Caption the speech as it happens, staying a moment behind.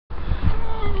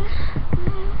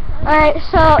Alright,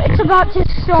 so it's about to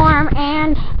storm,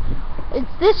 and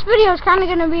this video is kind of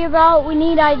going to be about we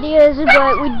need ideas,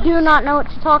 but we do not know what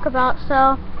to talk about.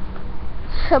 So,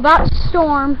 about to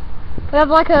storm. We have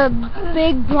like a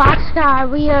big black sky.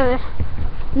 We have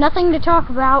nothing to talk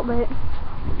about, but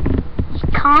just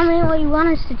comment what you want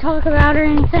us to talk about or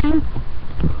anything.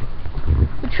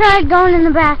 We tried going in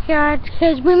the backyard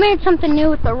because we made something new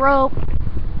with the rope,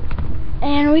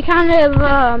 and we kind of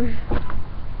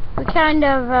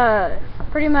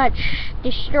pretty much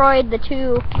destroyed the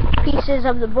two pieces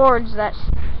of the boards that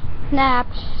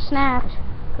snapped,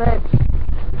 but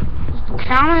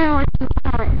comment what you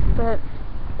want, but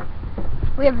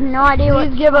we have no idea.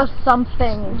 Please give us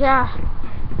something. Yeah.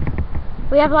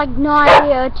 We have like no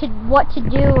idea what to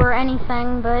do or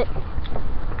anything, but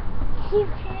yeah,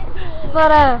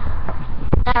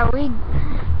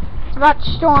 it's about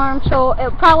to storm, so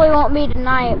it probably won't be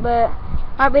tonight, but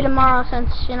might be tomorrow since,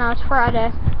 you know, it's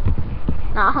Friday.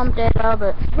 Not hump day though,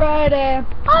 but Friday.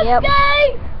 Yep. Hump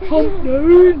day! Hump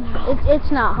day!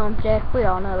 It's not hump day. We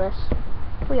all know this.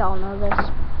 We all know this.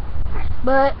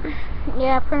 But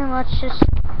yeah, pretty much just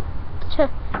to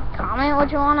comment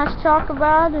what you want us to talk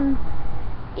about, and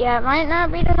yeah, it might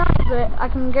not be tonight, but I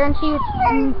can guarantee you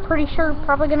I'm pretty sure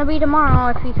probably gonna be tomorrow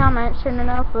if you comment soon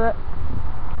enough. But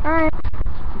alright.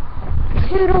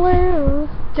 Toodaloo.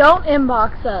 Don't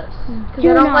inbox us, because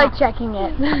I don't like checking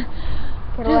it.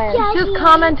 Just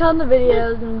comment on the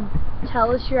videos and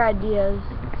tell us your ideas.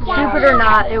 Yeah. Stupid or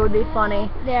not, it would be funny.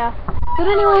 Yeah. But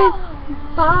anyways,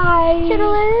 bye.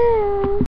 Toodaloo.